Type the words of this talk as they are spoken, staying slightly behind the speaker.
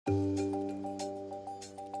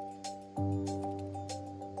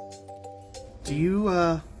Do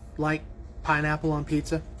you like pineapple on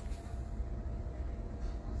pizza?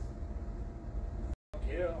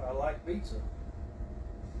 Yeah, I like pizza.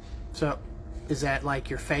 So, is that like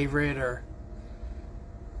your favorite, or?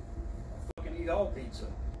 I fucking eat all pizza.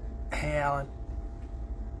 Hey, Alan.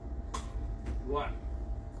 What?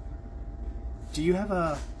 Do you have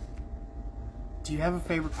a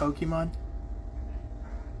favorite Pokemon?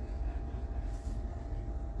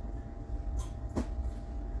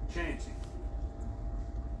 Chansey.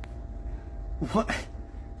 What?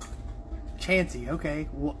 Chansey, okay.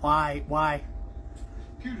 Why? Why?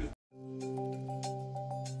 Cutest.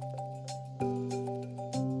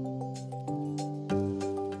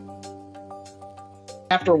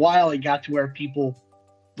 After a while, it got to where people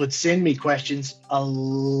would send me questions, a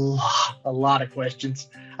lot of questions.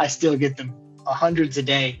 I still get them hundreds a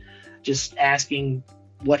day, just asking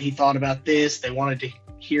what he thought about this. They wanted to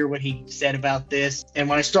hear what he said about this. And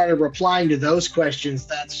when I started replying to those questions,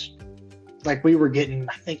 that's like we were getting,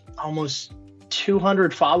 I think, almost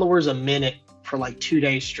 200 followers a minute for like 2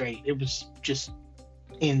 days straight. It was just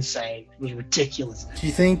insane. It was ridiculous. Do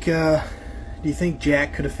you think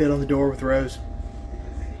Jack could have fit on the door with Rose?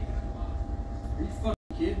 Are you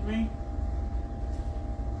fucking kidding me?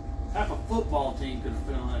 Half a football team could have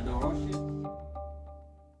fit on that door.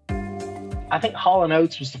 I think Hall &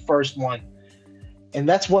 Oates was the first one. And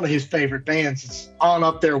that's one of his favorite bands. It's on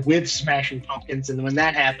up there with Smashing Pumpkins. And when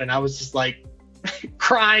that happened, I was just like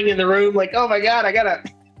crying in the room, like, oh my God, I gotta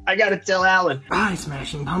tell Alan. Hi,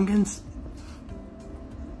 Smashing Pumpkins.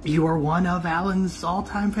 You are one of Alan's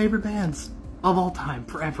all-time favorite bands. Of all time,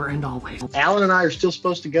 forever and always. Alan and I are still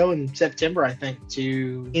supposed to go in September, I think,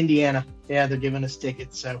 to Indiana. Yeah, they're giving us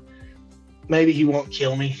tickets, so maybe he won't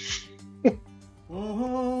kill me.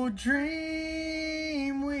 Oh,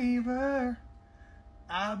 Dreamweaver,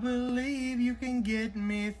 I believe you can get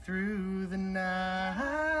me through the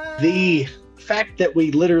night. The fact that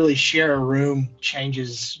we literally share a room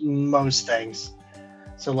changes most things.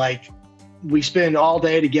 So, like, we spend all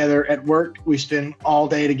day together at work. We spend all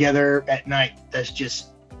day together at night. That's just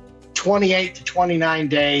 28 to 29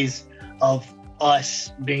 days of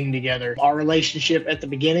us being together. Our relationship at the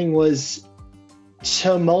beginning was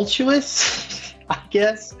tumultuous, I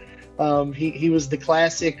guess. He was the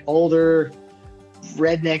classic older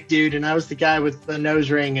redneck dude, and I was the guy with the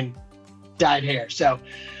nose ring and dyed hair. So,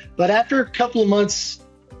 but after a couple of months,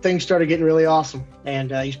 things started getting really awesome,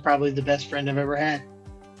 and he's probably the best friend I've ever had.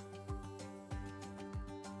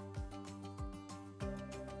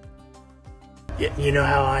 You know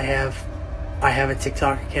how I have a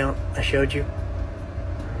TikTok account I showed you?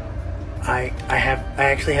 I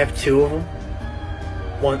actually have two of them.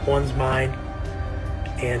 One's mine,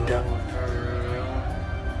 and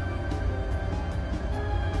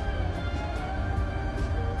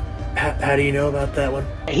how do you know about that one?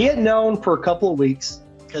 He had known for a couple of weeks,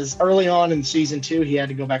 because early on in season 2, he had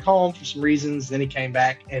to go back home for some reasons. Then he came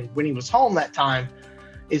back, and when he was home that time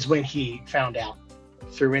is when he found out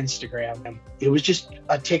through Instagram. It was just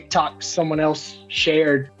a TikTok someone else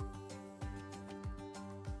shared.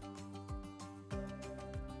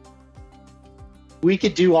 We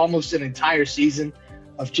could do almost an entire season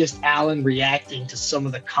of just Alan reacting to some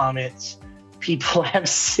of the comments people have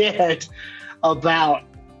said about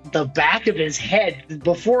the back of his head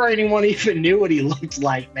before anyone even knew what he looked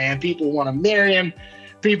like, man. People want to marry him.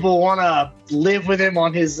 People want to live with him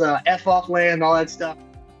on his F-off land, all that stuff.